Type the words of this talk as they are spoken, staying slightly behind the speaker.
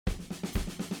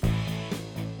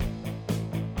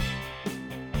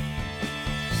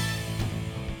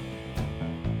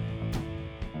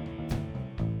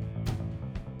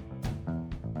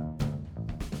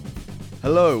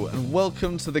Hello and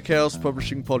welcome to the Chaos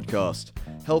Publishing Podcast,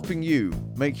 helping you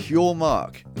make your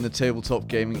mark in the tabletop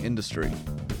gaming industry.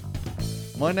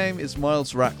 My name is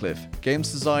Miles Ratcliffe,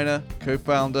 games designer,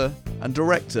 co-founder and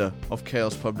director of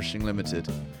Chaos Publishing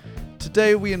Limited.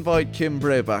 Today we invite Kim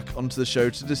Breback onto the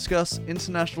show to discuss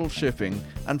international shipping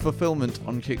and fulfillment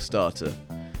on Kickstarter.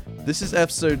 This is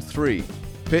episode 3,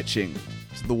 Pitching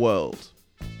to the World.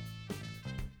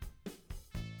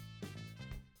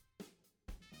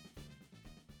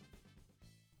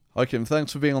 Hi Kim,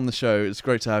 thanks for being on the show. It's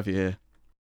great to have you here.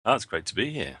 Oh, it's great to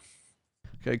be here.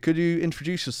 Okay, could you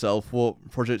introduce yourself, what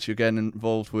projects you're getting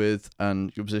involved with,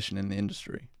 and your position in the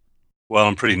industry? Well,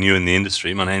 I'm pretty new in the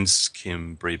industry. My name's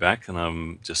Kim Breback, and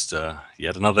I'm just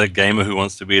yet another gamer who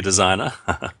wants to be a designer.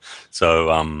 So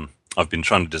I've been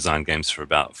trying to design games for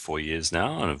about 4 years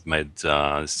now, and I've made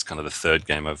this is kind of the third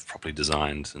game I've properly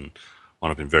designed, and one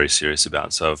I've been very serious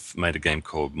about. So I've made a game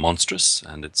called Monstrous,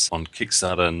 and it's on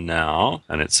Kickstarter now,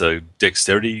 and it's a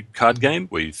dexterity card game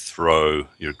where you throw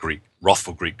your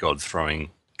wrathful Greek god throwing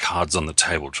cards on the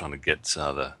table, trying to get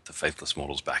the faithless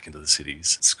mortals back into the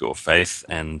cities, score faith,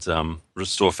 and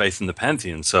restore faith in the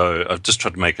pantheon. So I've just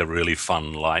tried to make a really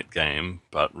fun, light game,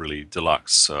 but really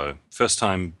deluxe. So first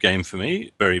time game for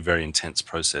me, very, very intense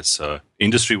process. So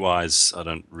industry-wise, I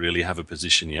don't really have a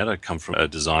position yet. I come from a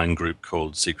design group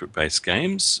called Secret Base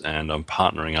Games, and I'm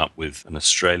partnering up with an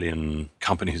Australian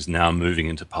company who's now moving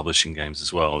into publishing games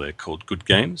as well. They're called Good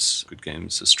Games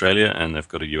Australia, and they've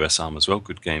got a US arm as well,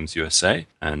 Good Games USA.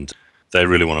 And they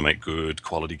really want to make good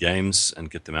quality games and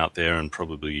get them out there, and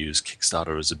probably use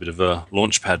Kickstarter as a bit of a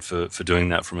launch pad for doing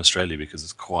that from Australia, because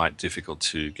it's quite difficult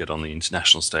to get on the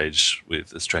international stage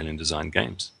with Australian designed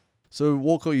games. So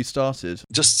what got you started?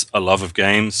 Just a love of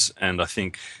games, and I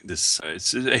think it's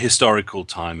a historical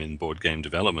time in board game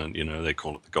development. You know, they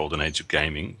call it the golden age of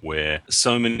gaming, where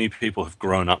so many people have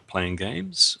grown up playing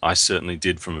games. I certainly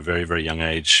did from a very, very young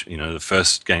age. You know, the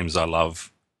first games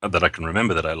that I can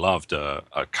remember that I loved are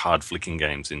card flicking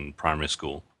games in primary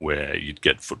school, where you'd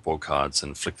get football cards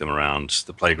and flick them around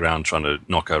the playground, trying to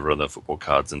knock over other football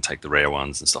cards and take the rare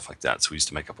ones and stuff like that. So we used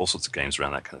to make up all sorts of games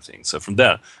around that kind of thing. So from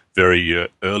that very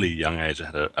early young age, I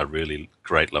had a really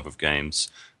great love of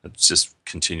games. It's just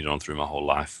continued on through my whole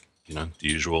life. You know, the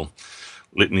usual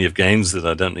litany of games that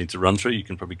I don't need to run through. You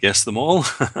can probably guess them all.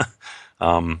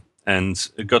 And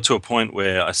it got to a point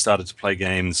where I started to play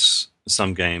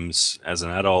some games as an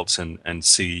adult, and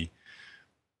see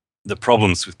the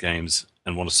problems with games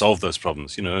and want to solve those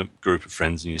problems. You know, a group of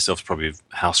friends and yourself probably have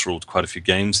house ruled quite a few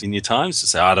games in your times to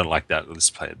say, I don't like that, let's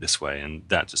play it this way. And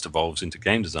that just evolves into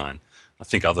game design. I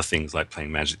think other things like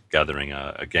playing Magic the Gathering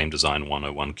are game design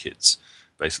 101 kits.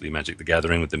 Basically, Magic the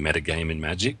Gathering with the metagame in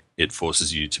Magic, it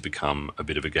forces you to become a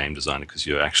bit of a game designer, because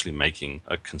you're actually making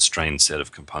a constrained set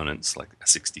of components, like a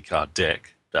 60-card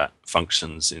deck, that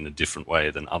functions in a different way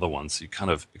than other ones. So you're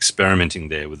kind of experimenting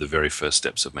there with the very first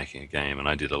steps of making a game, and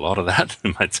I did a lot of that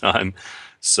in my time.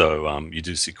 So you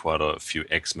do see quite a few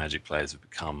ex-Magic players have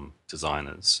become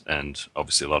designers, and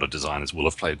obviously a lot of designers will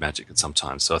have played Magic at some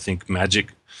time. So I think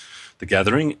Magic the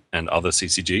Gathering and other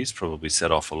CCGs probably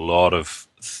set off a lot of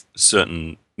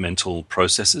certain mental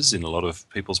processes in a lot of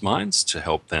people's minds to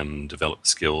help them develop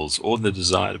skills or the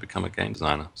desire to become a game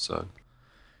designer. So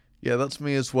Yeah, that's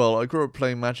me as well. I grew up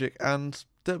playing Magic, and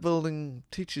deck building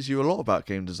teaches you a lot about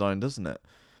game design, doesn't it?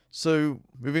 So,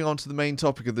 moving on to the main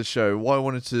topic of the show, what I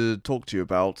wanted to talk to you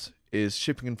about is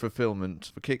shipping and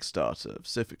fulfillment for Kickstarter,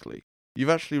 specifically. You've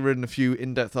actually written a few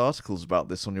in-depth articles about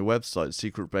this on your website,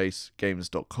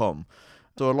 secretbasegames.com.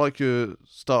 So I'd like you to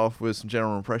start off with some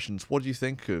general impressions. What do you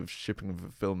think of shipping and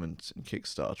fulfillment in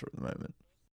Kickstarter at the moment?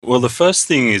 Well, the first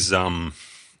thing is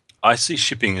I see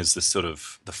shipping as the sort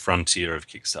of the frontier of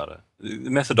Kickstarter. The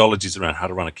methodologies around how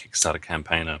to run a Kickstarter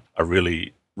campaign are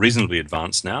really reasonably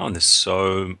advanced now, and there's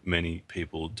so many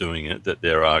people doing it that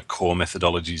there are core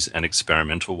methodologies and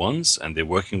experimental ones, and they're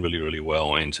working really, really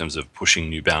well in terms of pushing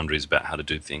new boundaries about how to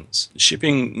do things.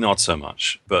 Shipping, not so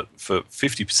much, but for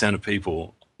 50% of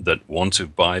people that want to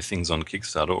buy things on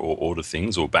Kickstarter or order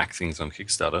things or back things on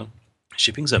Kickstarter,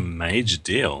 shipping's a major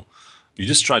deal. You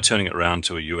just try turning it around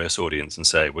to a US audience and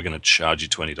say, we're going to charge you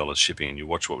 $20 shipping, and you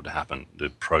watch what would happen. The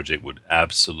project would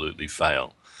absolutely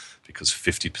fail, because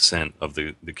 50% of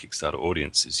the Kickstarter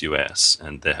audience is US,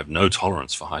 and they have no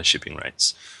tolerance for high shipping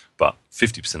rates. But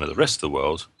 50% of the rest of the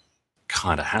world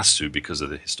kind of has to, because of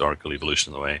the historical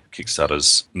evolution of the way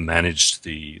Kickstarter's managed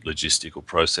the logistical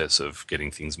process of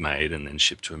getting things made and then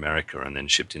shipped to America and then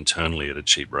shipped internally at a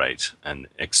cheap rate and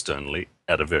externally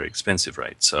at a very expensive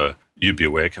rate. So you'd be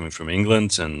aware, coming from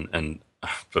England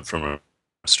but from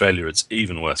Australia, it's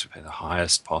even worse. We pay the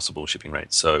highest possible shipping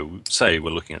rate. So say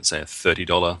we're looking at, say, a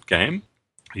 $30 game.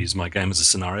 I use my game as a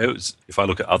scenario. If I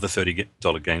look at other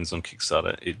 $30 games on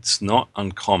Kickstarter, it's not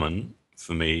uncommon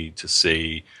for me to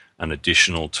see an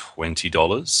additional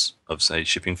 $20 of, say,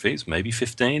 shipping fees, maybe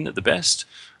 15 at the best,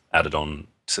 added on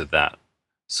to that.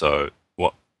 So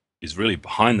what is really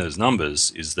behind those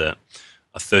numbers is that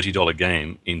a $30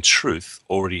 game, in truth,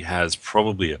 already has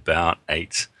probably about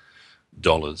 $8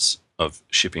 of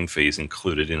shipping fees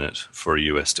included in it for a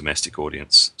US domestic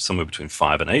audience, somewhere between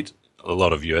 5 and 8. A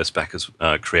lot of US backers,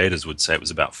 creators would say it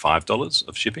was about $5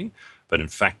 of shipping, but in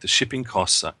fact, the shipping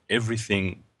costs are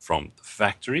everything from the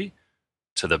factory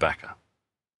to the backer,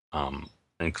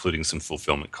 including some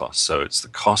fulfillment costs. So it's the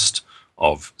cost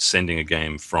of sending a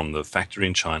game from the factory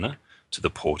in China to the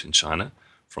port in China,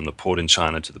 from the port in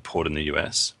China to the port in the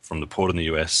US, from the port in the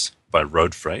US by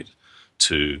road freight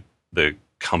to the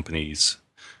company's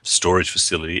storage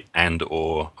facility and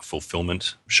or a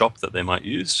fulfillment shop that they might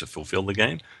use to fulfill the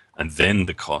game, and then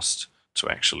the cost to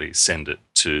actually send it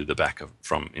to the backer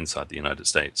from inside the United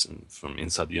States. And from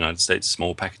inside the United States,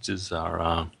 small packages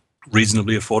are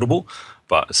reasonably affordable,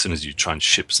 but as soon as you try and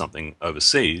ship something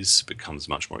overseas, it becomes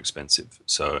much more expensive.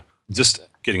 So just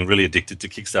getting really addicted to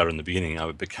Kickstarter in the beginning,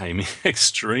 I became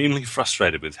extremely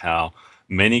frustrated with how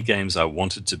many games I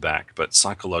wanted to back, but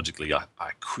psychologically I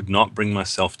could not bring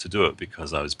myself to do it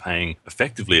because I was paying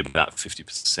effectively about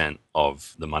 50%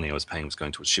 of the money I was paying was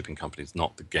going towards shipping companies,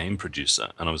 not the game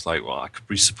producer. And I was like, well, I could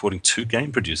be supporting two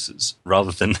game producers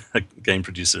rather than a game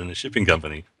producer and a shipping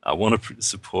company. I want to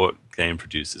support game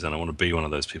producers and I want to be one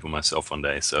of those people myself one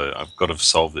day. So I've got to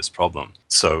solve this problem.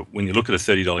 So when you look at a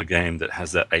 $30 game that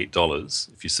has that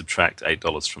 $8, if you subtract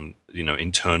 $8 from,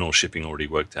 internal shipping already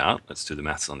worked out, let's do the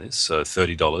maths on this. So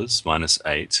 $30 minus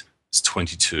 8 is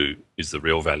 22 is the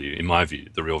real value, in my view,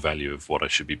 the real value of what I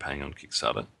should be paying on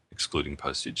Kickstarter, excluding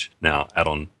postage. Now add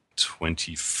on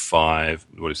 25,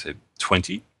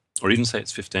 20, or even say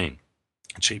it's 15,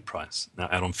 a cheap price. Now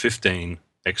add on 15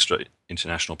 extra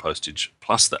international postage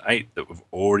plus the 8 that we're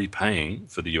already paying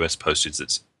for the US postage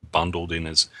that's bundled in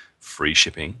as free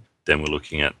shipping. Then we're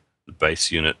looking at the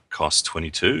base unit costs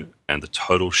 22 and the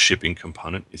total shipping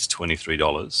component is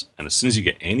 $23. And as soon as you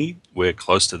get anywhere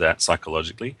close to that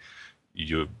psychologically,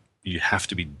 you have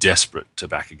to be desperate to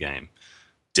back a game.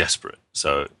 Desperate.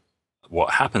 So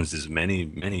what happens is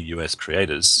many US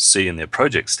creators see in their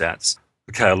project stats,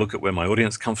 okay, I look at where my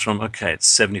audience comes from. Okay,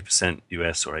 it's 70%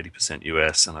 US or 80%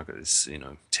 US, and I've got this,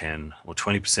 10 or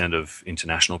 20% of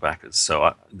international backers.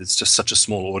 So it's just such a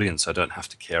small audience, I don't have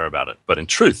to care about it. But in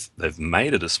truth, they've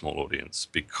made it a small audience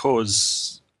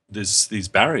because there's these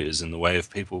barriers in the way of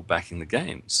people backing the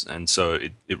games. And so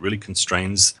it really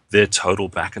constrains their total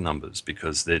backer numbers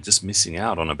because they're just missing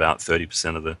out on about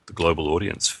 30% of the global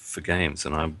audience for games.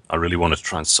 And I really want to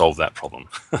try and solve that problem.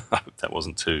 I hope that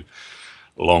wasn't too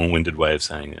long-winded way of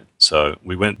saying it. So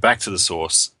we went back to the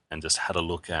source and just had a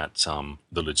look at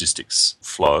the logistics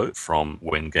flow from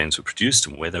when games were produced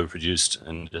and where they were produced,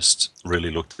 and just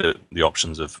really looked at the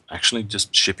options of actually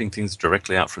just shipping things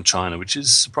directly out from China, which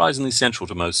is surprisingly central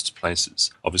to most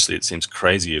places. Obviously, it seems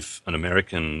crazy if an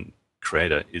American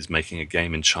creator is making a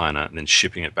game in China and then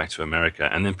shipping it back to America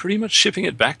and then pretty much shipping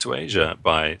it back to Asia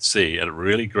by sea at a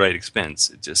really great expense.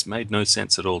 It just made no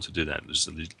sense at all to do that. It was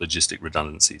a logistic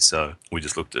redundancy. So we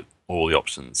just looked at all the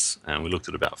options and we looked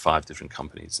at about 5 different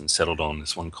companies and settled on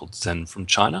this one called Send from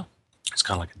China. It's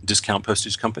kind of like a discount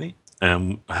postage company.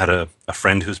 I had a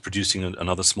friend who was producing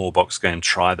another small box game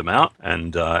try them out.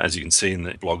 And as you can see in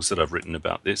the blogs that I've written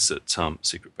about this at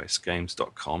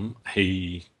secretbasegames.com,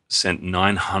 he sent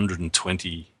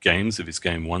 920 games of his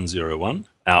game 101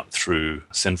 out through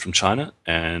Send from China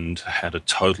and had a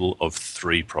total of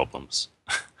 3 problems.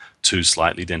 2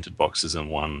 slightly dented boxes and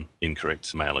 1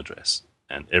 incorrect mail address.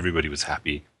 And everybody was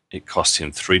happy. It cost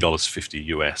him $3.50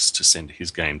 US to send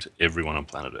his game to everyone on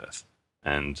planet Earth.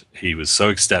 And he was so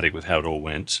ecstatic with how it all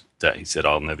went that he said,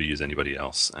 I'll never use anybody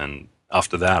else. And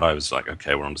after that, I was like,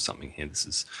 okay, we're onto something here.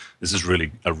 This is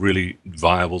really a really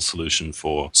viable solution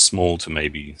for small to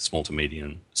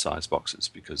medium size boxes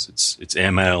because it's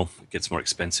airmail. It gets more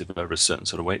expensive over a certain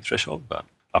sort of weight threshold, but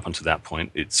up until that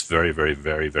point, it's very, very,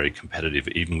 very, very competitive,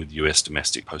 even with US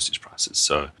domestic postage prices.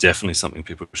 So definitely something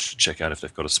people should check out if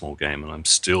they've got a small game. And I'm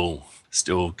still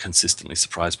consistently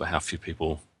surprised by how few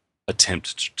people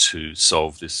attempt to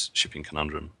solve this shipping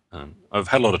conundrum. I've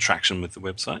had a lot of traction with the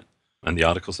website and the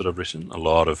articles that I've written. A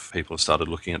lot of people have started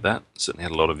looking at that. Certainly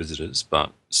had a lot of visitors,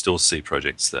 but still see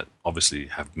projects that obviously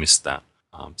have missed that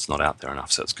It's not out there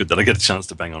enough, so it's good that I get a chance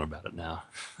to bang on about it now.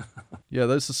 Yeah,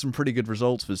 those are some pretty good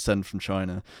results with Send from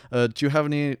China. Do you have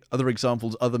any other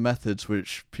examples, other methods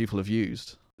which people have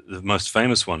used? The most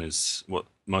famous one is what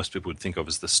most people would think of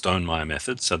as the Stonemaier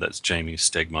method. So that's Jamie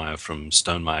Stegmaier from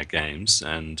Stonemaier Games.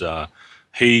 And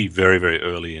he, very, very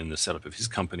early in the setup of his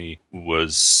company,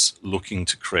 was looking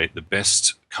to create the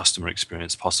best customer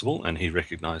experience possible. And he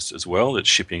recognized as well that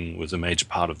shipping was a major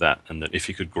part of that. And that if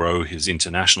he could grow his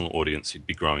international audience, he'd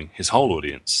be growing his whole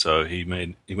audience. So he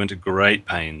went to great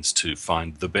pains to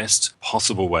find the best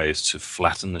possible ways to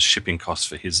flatten the shipping costs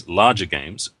for his larger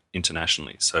games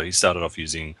internationally. So he started off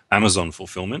using Amazon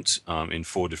fulfillment in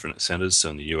 4 different centers, so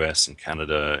in the US, in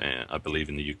Canada, and I believe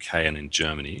in the UK and in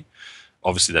Germany.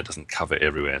 Obviously, that doesn't cover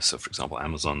everywhere. So, for example,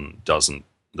 Amazon doesn't,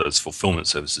 those fulfillment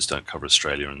services don't cover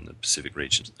Australia and the Pacific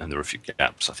region. And there are a few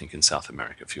gaps, I think, in South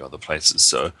America, a few other places.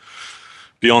 So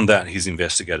beyond that, he's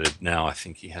investigated now, I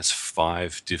think he has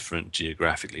 5 different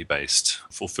geographically based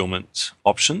fulfillment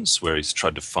options where he's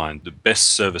tried to find the best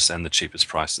service and the cheapest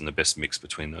price and the best mix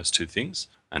between those 2 things.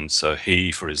 And so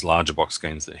he, for his larger box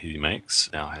games that he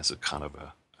makes, now has a kind of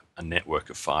a network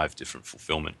of 5 different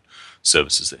fulfillment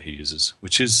services that he uses,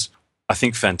 which is, I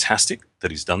think, fantastic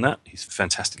that he's done that. He's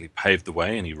fantastically paved the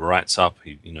way, and he writes up,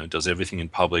 he does everything in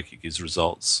public, he gives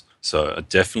results. So I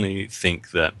definitely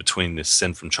think that between this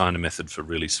Send from China method for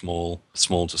really small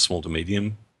to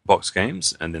medium box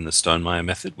games, and then the Stonemaier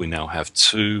method, we now have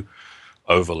 2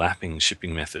 overlapping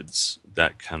shipping methods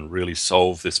that can really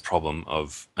solve this problem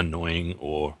of annoying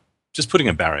or just putting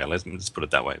a barrier, let's put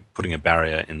it that way, putting a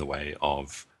barrier in the way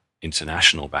of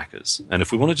international backers. And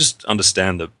if we want to just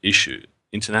understand the issue,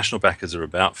 international backers are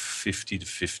about 50 to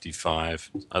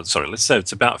 55, let's say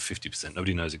it's about 50%,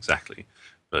 nobody knows exactly,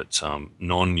 but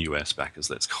non-US backers,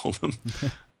 let's call them,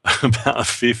 about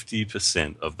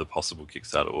 50% of the possible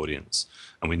Kickstarter audience.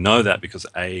 And we know that because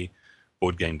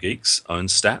Board Game Geek's own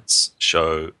stats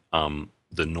show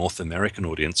the North American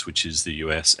audience, which is the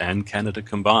US and Canada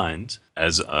combined,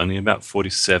 as only about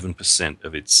 47%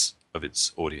 of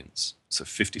its audience. So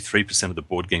 53% of the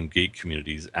Board Game Geek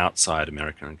community is outside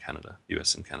America and Canada,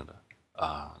 US and Canada.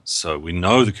 So we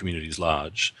know the community is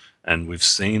large, and we've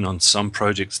seen on some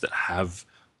projects that have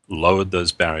lowered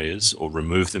those barriers or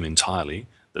removed them entirely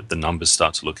that the numbers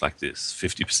start to look like this: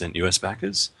 50% US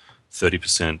backers,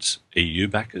 30% EU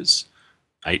backers,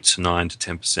 8 to 9 to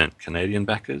 10% Canadian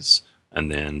backers, and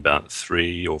then about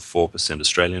 3 or 4%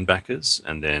 Australian backers,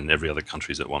 and then every other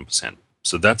country is at 1%.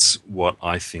 So that's what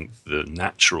I think the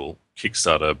natural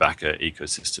Kickstarter backer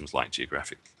ecosystems like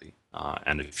geographically.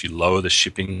 And if you lower the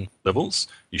shipping levels,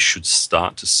 you should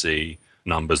start to see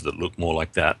numbers that look more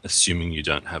like that, assuming you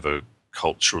don't have a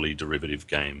culturally derivative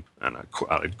game. And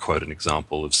I'd quote an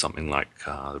example of something like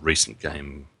the recent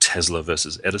game Tesla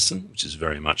versus Edison, which is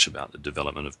very much about the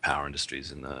development of power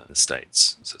industries in the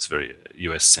States. So it's a very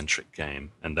US-centric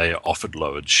game, and they offered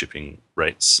lowered shipping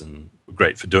rates and were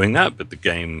great for doing that, but the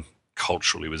game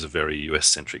culturally was a very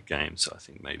US-centric game, so I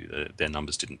think maybe their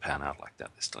numbers didn't pan out like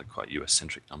that. They're still quite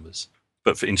US-centric numbers.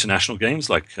 But for international games,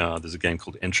 like there's a game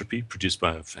called Entropy, produced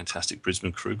by a fantastic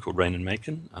Brisbane crew called Rain and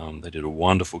Macon. They did a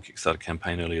wonderful Kickstarter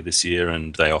campaign earlier this year,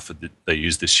 and they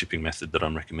used this shipping method that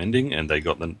I'm recommending, and they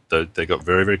got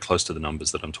very, very close to the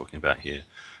numbers that I'm talking about here.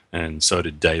 And so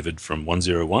did David from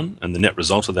 101. And the net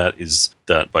result of that is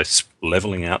that by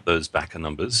leveling out those backer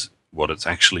numbers, what it's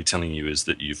actually telling you is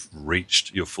that you've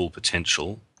reached your full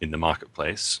potential in the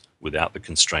marketplace without the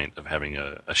constraint of having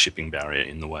a shipping barrier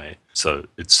in the way. So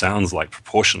it sounds like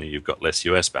proportionally you've got less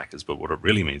US backers, but what it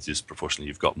really means is proportionally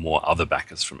you've got more other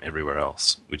backers from everywhere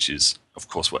else, which is, of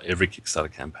course, what every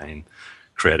Kickstarter campaign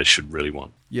creator should really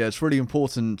want. Yeah, it's really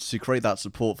important to create that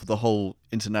support for the whole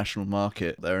international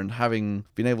market there, and having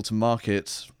been able to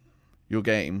market your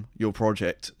game, your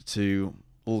project, to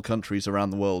all countries around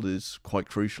the world is quite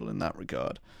crucial in that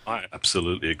regard. I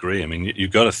absolutely agree. I mean,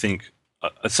 you've got to think,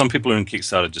 some people are in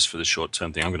Kickstarter just for the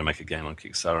short-term thing. I'm going to make a game on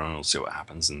Kickstarter and I'll see what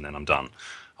happens and then I'm done.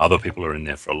 Other people are in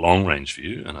there for a long-range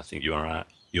view, and I think you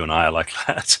and I are like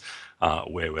that,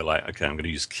 where we're like, okay, I'm going to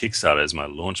use Kickstarter as my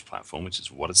launch platform, which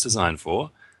is what it's designed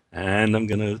for, and I'm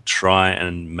going to try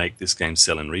and make this game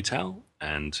sell in retail.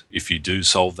 And if you do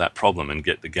solve that problem and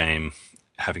get the game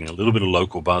having a little bit of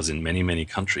local buzz in many, many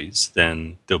countries,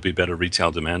 then there'll be better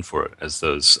retail demand for it as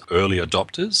those early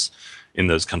adopters in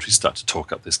those countries start to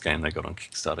talk up this game they got on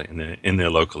Kickstarter in their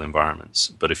local environments.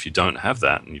 But if you don't have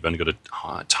that, and you've only got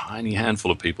a tiny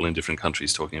handful of people in different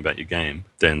countries talking about your game,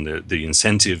 then the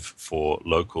incentive for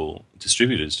local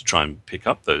distributors to try and pick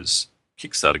up those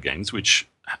Kickstarter games, which,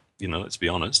 let's be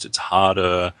honest, it's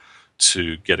harder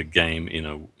to get a game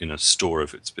in a store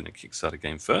if it's been a Kickstarter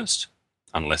game first.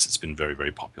 unless it's been very,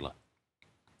 very popular.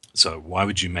 So why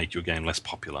would you make your game less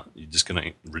popular? You're just going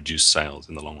to reduce sales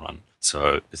in the long run.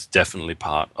 So it's definitely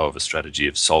part of a strategy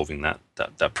of solving that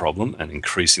problem and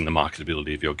increasing the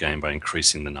marketability of your game by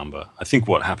increasing the number. I think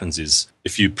what happens is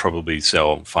if you probably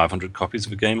sell 500 copies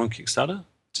of a game on Kickstarter,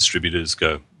 distributors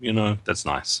go, that's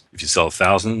nice. If you sell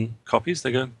 1,000 copies,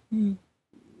 they go,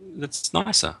 that's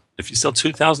nicer. If you sell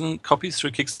 2,000 copies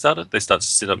through Kickstarter, they start to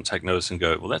sit up and take notice and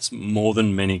go, well, that's more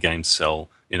than many games sell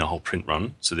in a whole print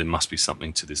run. So there must be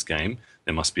something to this game.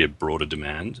 There must be a broader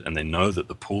demand. And they know that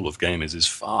the pool of gamers is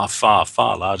far, far,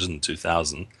 far larger than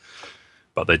 2,000.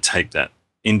 But they take that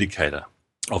indicator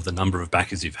of the number of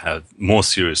backers you've had more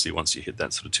seriously once you hit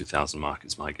that sort of 2,000 mark,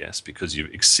 is my guess, because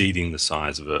you're exceeding the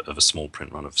size of a small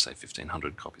print run of, say,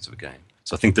 1,500 copies of a game.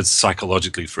 So I think that's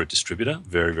psychologically for a distributor,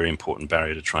 very, very important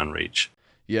barrier to try and reach.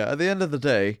 Yeah, at the end of the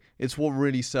day, it's what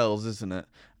really sells, isn't it?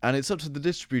 And it's up to the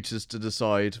distributors to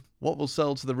decide what will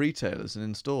sell to the retailers and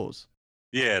in stores.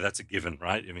 Yeah, that's a given,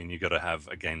 right? I mean, you've got to have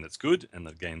a game that's good and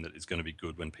a game that is going to be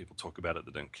good when people talk about it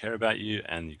that don't care about you.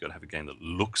 And you've got to have a game that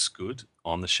looks good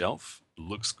on the shelf,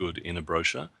 looks good in a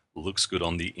brochure, looks good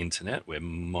on the internet, where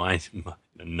 90%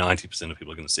 of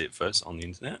people are going to see it first on the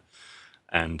internet.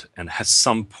 And has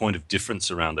some point of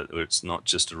difference around it, where it's not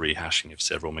just a rehashing of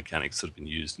several mechanics that have been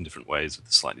used in different ways with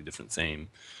a slightly different theme.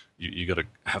 You got to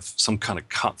have some kind of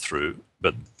cut through,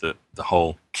 but the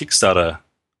whole Kickstarter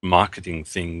marketing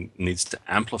thing needs to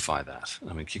amplify that.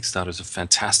 I mean, Kickstarter is a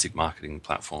fantastic marketing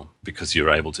platform because you're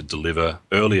able to deliver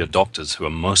early adopters who are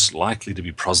most likely to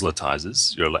be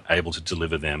proselytizers. You're able to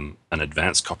deliver them an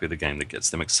advanced copy of the game that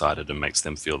gets them excited and makes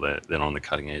them feel that they're on the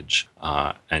cutting edge.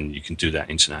 And you can do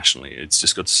that internationally. It's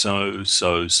just got so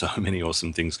many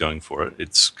awesome things going for it.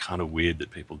 It's kind of weird that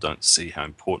people don't see how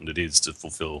important it is to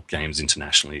fulfill games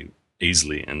internationally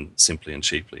easily and simply and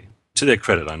cheaply. To their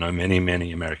credit, I know many,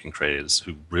 many American creators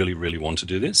who really, really want to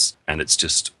do this, and it's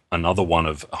just another one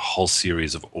of a whole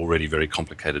series of already very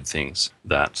complicated things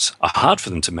that are hard for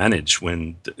them to manage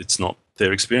when it's not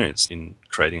their experience in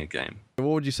creating a game. What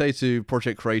would you say to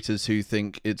project creators who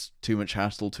think it's too much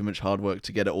hassle, too much hard work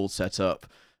to get it all set up?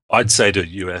 I'd say to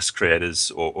US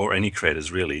creators or any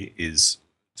creators really is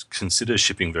consider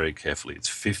shipping very carefully. It's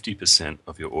 50%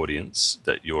 of your audience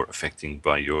that you're affecting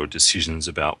by your decisions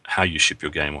about how you ship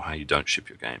your game or how you don't ship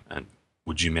your game. And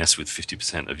would you mess with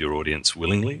 50% of your audience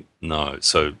willingly? No.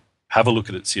 So have a look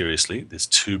at it seriously. There's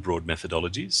two broad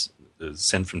methodologies. The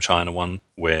Send from China one,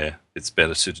 where it's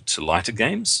better suited to lighter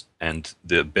games. And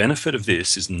the benefit of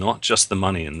this is not just the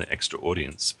money and the extra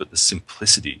audience, but the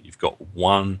simplicity. You've got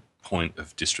one point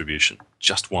of distribution,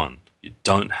 just one. You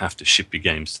don't have to ship your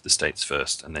games to the States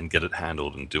first and then get it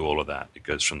handled and do all of that. It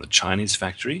goes from the Chinese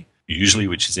factory, usually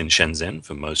which is in Shenzhen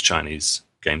for most Chinese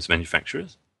games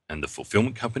manufacturers, and the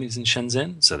fulfillment companies in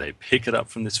Shenzhen. So they pick it up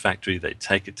from this factory, they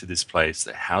take it to this place,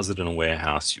 they house it in a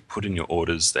warehouse, you put in your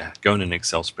orders, they go in an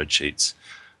Excel spreadsheets,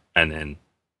 and then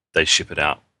they ship it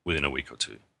out within a week or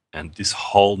two. And this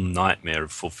whole nightmare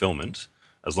of fulfillment,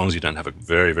 as long as you don't have a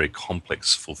very, very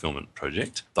complex fulfillment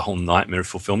project, the whole nightmare of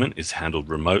fulfillment is handled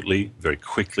remotely, very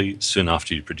quickly, soon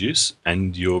after you produce,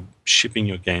 and you're shipping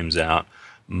your games out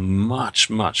much,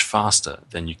 much faster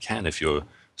than you can if you're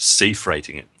sea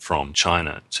freighting it from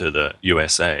China to the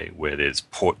USA, where there's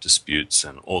port disputes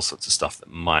and all sorts of stuff that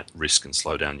might risk and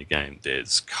slow down your game.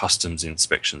 There's customs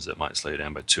inspections that might slow you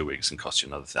down by 2 weeks and cost you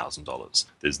another $1,000.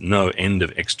 There's no end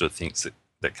of extra things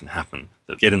that can happen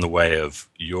that get in the way of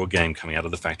your game coming out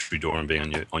of the factory door and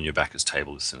being on your backer's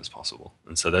table as soon as possible.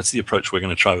 And so that's the approach we're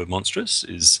going to try with Monstrous,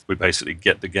 is we basically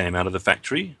get the game out of the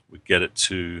factory, we get it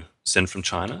to Send from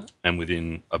China, and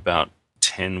within about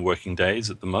 10 working days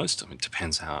at the most, I mean, it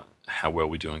depends how well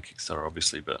we do on Kickstarter,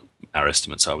 obviously, but our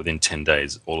estimates are within 10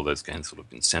 days, all of those games will have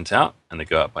been sent out, and they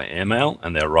go out by airmail,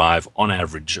 and they arrive on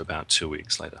average about 2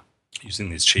 weeks later using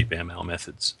these cheap airmail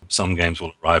methods. Some games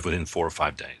will arrive within 4 or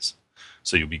 5 days.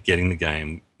 So you'll be getting the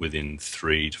game within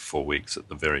 3 to 4 weeks at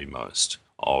the very most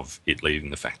of it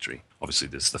leaving the factory. Obviously,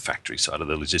 there's the factory side of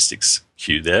the logistics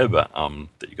queue there, but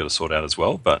that you've got to sort out as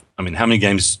well. But I mean, how many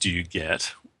games do you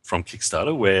get from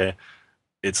Kickstarter where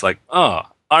it's like, I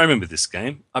remember this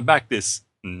game. I backed this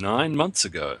 9 months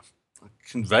ago. I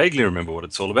can vaguely remember what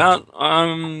it's all about.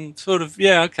 I'm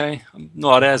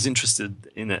not as interested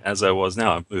in it as I was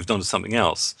now. I've moved on to something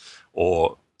else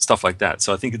or stuff like that.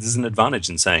 So I think it is an advantage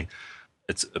in saying,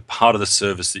 it's a part of the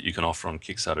service that you can offer on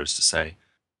Kickstarter is to say,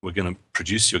 we're going to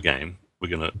produce your game, we're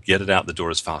going to get it out the door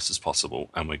as fast as possible,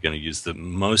 and we're going to use the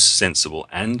most sensible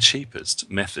and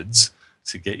cheapest methods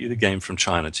to get you the game from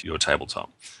China to your tabletop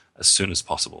as soon as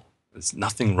possible. There's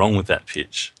nothing wrong with that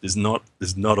pitch. There's not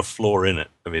a flaw in it.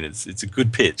 I mean, it's a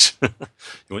good pitch. You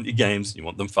want your games, you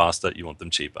want them faster, you want them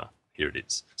cheaper. Here it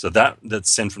is. So that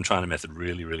send from China method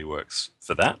really, really works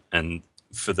for that. And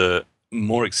for the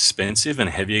more expensive and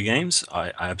heavier games,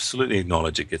 I absolutely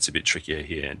acknowledge it gets a bit trickier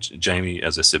here. Jamie,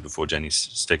 as I said before, Jamie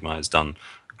Stegmaier has done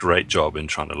a great job in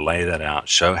trying to lay that out,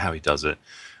 show how he does it,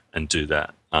 and do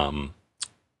that.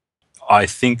 I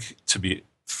think, to be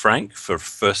frank, for a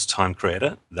first-time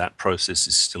creator, that process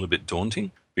is still a bit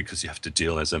daunting because you have to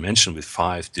deal, as I mentioned, with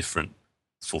 5 different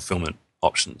fulfillment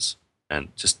options,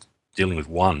 and just dealing with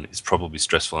one is probably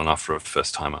stressful enough for a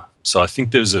first-timer. So I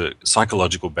think there's a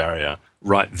psychological barrier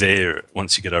right there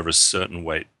once you get over a certain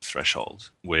weight threshold,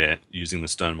 where using the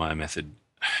Stonemaier method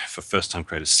for first-time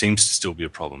creators seems to still be a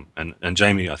problem. And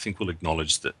Jamie, I think, will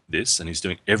acknowledge this, and he's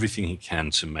doing everything he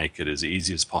can to make it as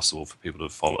easy as possible for people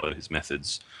to follow his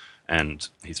methods. And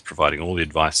he's providing all the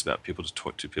advice about people to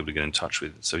talk to, people to get in touch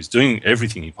with. So he's doing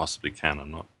everything he possibly can.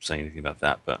 I'm not saying anything about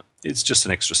that, but it's just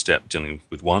an extra step dealing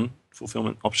with one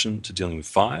fulfillment option to dealing with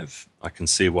 5. I can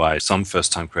see why some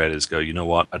first-time creators go, you know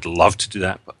what, I'd love to do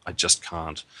that, but I just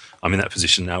can't. I'm in that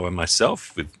position now where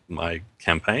myself, with my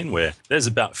campaign, where there's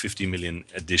about 50 million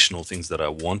additional things that I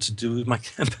want to do with my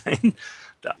campaign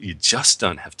that you just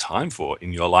don't have time for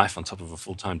in your life on top of a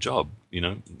full-time job. You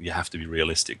know, you have to be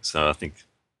realistic. So I think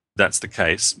that's the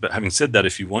case. But having said that,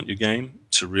 if you want your game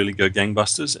to really go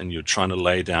gangbusters and you're trying to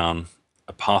lay down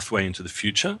a pathway into the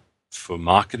future for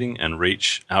marketing and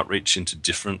outreach into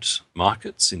different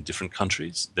markets in different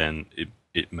countries, then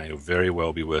it may very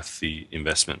well be worth the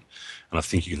investment. And I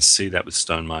think you can see that with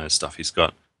Stonemaier's stuff.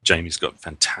 Jamie's got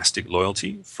fantastic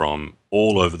loyalty from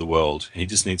all over the world. He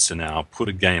just needs to now put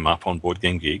a game up on Board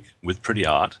Game Geek with pretty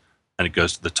art, and it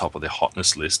goes to the top of their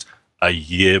hotness list a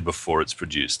year before it's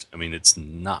produced. I mean, it's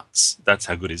nuts. That's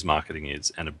how good his marketing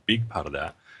is. And a big part of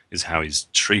that is how he's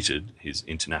treated his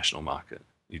international market.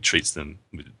 He treats them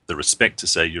with the respect to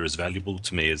say, you're as valuable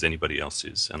to me as anybody else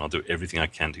is, and I'll do everything I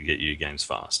can to get you your games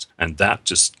fast. And that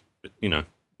just,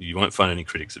 you won't find any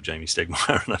critics of Jamie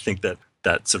Stegmaier, and I think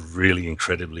that's a really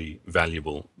incredibly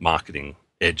valuable marketing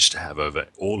edge to have over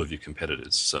all of your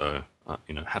competitors. So,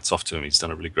 hats off to him. He's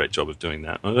done a really great job of doing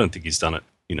that. I don't think he's done it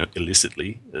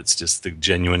illicitly. It's just the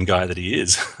genuine guy that he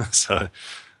is. So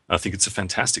I think it's a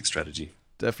fantastic strategy.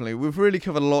 Definitely. We've really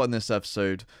covered a lot in this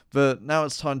episode, but now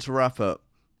it's time to wrap up.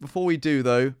 Before we do,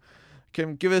 though,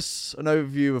 Kim, give us an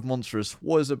overview of Monstrous.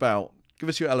 What is it about? Give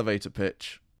us your elevator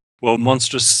pitch. Well,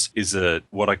 Monstrous is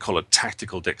what I call a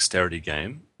tactical dexterity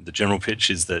game. The general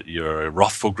pitch is that you're a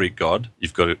wrathful Greek god.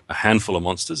 You've got a handful of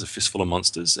monsters, a fistful of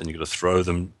monsters, and you've got to throw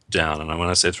them down. And when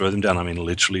I say throw them down, I mean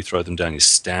literally throw them down. You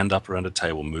stand up around a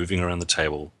table, moving around the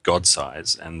table, god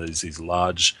size, and there's these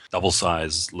large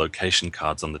double-sized location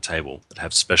cards on the table that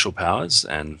have special powers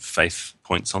and faith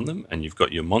points on them. And you've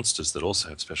got your monsters that also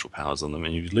have special powers on them.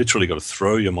 And you've literally got to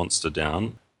throw your monster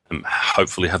down and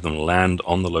hopefully have them land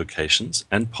on the locations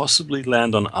and possibly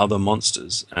land on other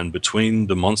monsters. And between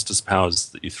the monsters' powers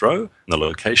that you throw and the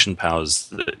location powers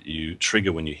that you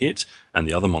trigger when you hit and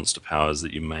the other monster powers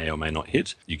that you may or may not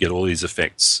hit, you get all these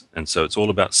effects. And so it's all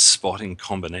about spotting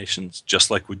combinations, just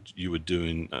like what you would do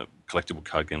in a collectible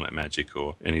card game like Magic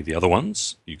or any of the other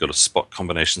ones. You've got to spot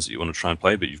combinations that you want to try and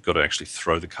play, but you've got to actually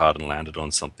throw the card and land it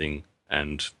on something,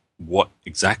 and what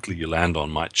exactly you land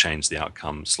on might change the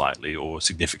outcome slightly or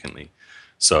significantly.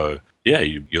 So,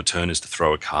 your turn is to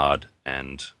throw a card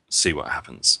and see what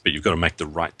happens. But you've got to make the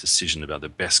right decision about the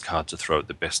best card to throw at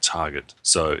the best target.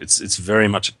 So it's very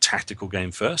much a tactical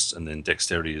game first, and then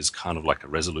dexterity is kind of like a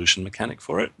resolution mechanic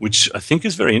for it, which I think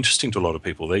is very interesting to a lot of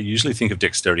people. They usually think of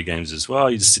dexterity games as,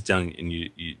 well, you just sit down and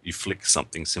you flick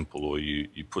something simple, or you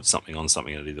put something on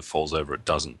something and it either falls over or it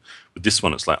doesn't. With this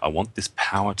one, it's like, I want this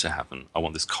power to happen. I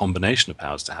want this combination of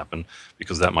powers to happen,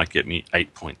 because that might get me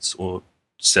 8 points or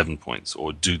 7 points,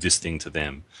 or do this thing to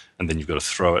them, and then you've got to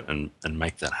throw it and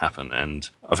make that happen. And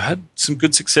I've had some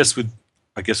good success with,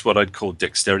 I guess, what I'd call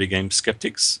dexterity game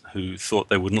skeptics, who thought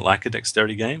they wouldn't like a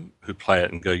dexterity game, who play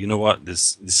it and go, you know what,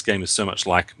 this game is so much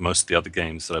like most of the other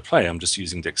games that I play. I'm just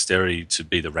using dexterity to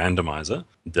be the randomizer,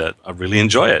 that I really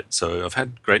enjoy it. So I've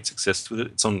had great success with it.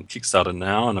 It's on Kickstarter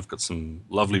now, and I've got some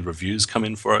lovely reviews come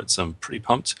in for it, so I'm pretty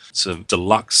pumped. It's a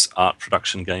deluxe art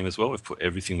production game as well. We've put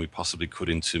everything we possibly could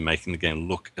into making the game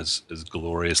look as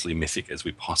gloriously mythic as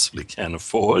we possibly can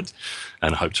afford,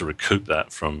 and hope to recoup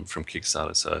that from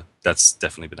Kickstarter. So that's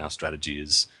definitely been our strategy,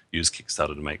 is use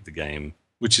Kickstarter to make the game,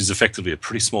 which is effectively a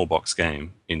pretty small box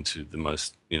game, into the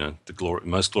most,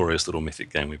 most glorious little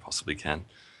mythic game we possibly can.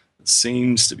 It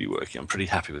seems to be working. I'm pretty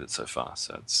happy with it so far,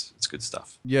 so it's good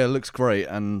stuff. Yeah, it looks great,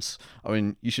 and I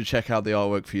mean, you should check out the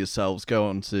artwork for yourselves. Go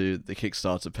onto the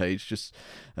Kickstarter page, just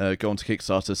go onto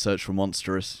Kickstarter, search for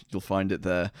Monstrous, you'll find it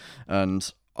there,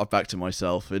 and I've backed it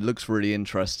myself. It looks really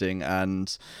interesting,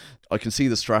 and I can see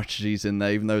the strategies in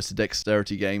there, even though it's a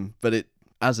dexterity game, but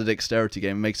as a dexterity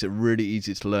game, it makes it really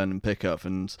easy to learn and pick up,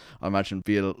 and I imagine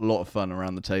be a lot of fun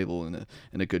around the table in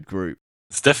a good group.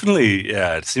 It's definitely,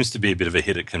 yeah, it seems to be a bit of a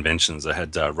hit at conventions. I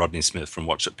had Rodney Smith from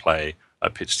Watch It Play. I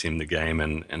pitched him the game,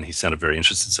 and he sounded very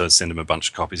interested, so I sent him a bunch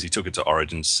of copies. He took it to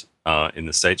Origins in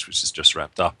the States, which is just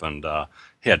wrapped up, and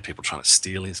he had people trying to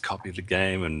steal his copy of the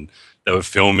game, and they were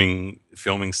filming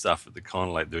stuff at the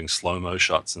con, like doing slow-mo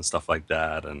shots and stuff like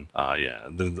that. And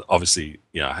obviously,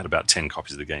 I had about 10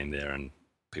 copies of the game there, and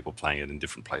people playing it in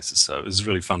different places. So it was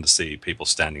really fun to see people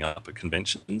standing up at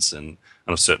conventions, and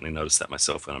I've certainly noticed that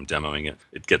myself when I'm demoing it.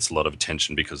 It gets a lot of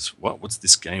attention because what's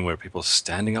this game where people are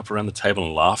standing up around the table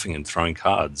and laughing and throwing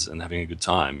cards and having a good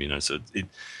time, so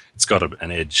it's got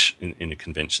an edge in a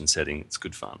convention setting. It's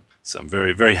good fun. So I'm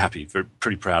very, very happy,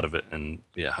 pretty proud of it. And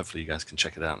yeah, hopefully you guys can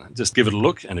check it out. Just give it a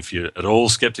look. And if you're at all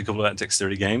skeptical about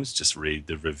dexterity games, just read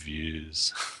the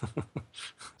reviews.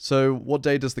 So what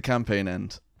day does the campaign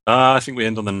end? I think we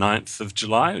end on the 9th of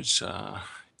July, which I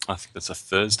think that's a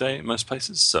Thursday in most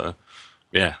places. So,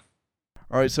 yeah.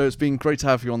 All right, so it's been great to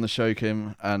have you on the show,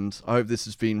 Kim, and I hope this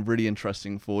has been really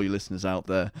interesting for you listeners out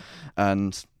there.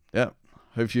 And, yeah,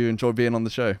 hope you enjoy being on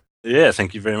the show. Yeah,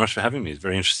 thank you very much for having me. It's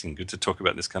very interesting. Good to talk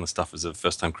about this kind of stuff as a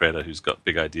first-time creator who's got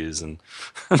big ideas and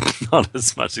not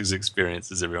as much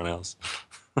experience as everyone else.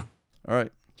 All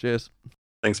right, cheers.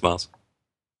 Thanks, Miles.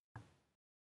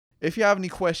 If you have any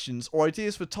questions or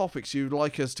ideas for topics you would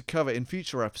like us to cover in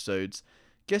future episodes,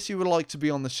 guess you would like to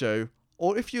be on the show,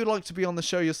 or if you would like to be on the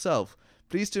show yourself,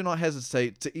 please do not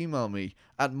hesitate to email me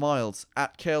at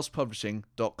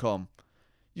miles@chaospublishing.com.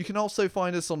 You can also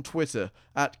find us on Twitter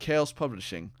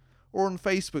 @chaospublishing or on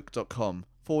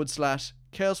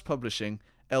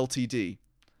facebook.com/chaospublishingltd.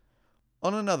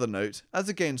 On another note, as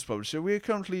a games publisher, we are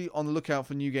currently on the lookout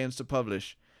for new games to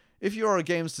publish. If you are a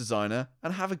games designer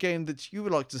and have a game that you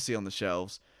would like to see on the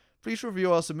shelves, please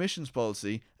review our submissions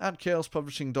policy at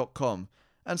chaospublishing.com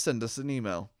and send us an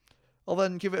email. I'll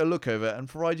then give it a look over and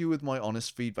provide you with my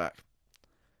honest feedback.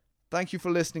 Thank you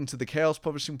for listening to the Chaos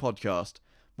Publishing Podcast.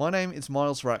 My name is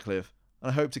Miles Ratcliffe,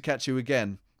 and I hope to catch you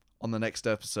again on the next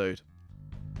episode.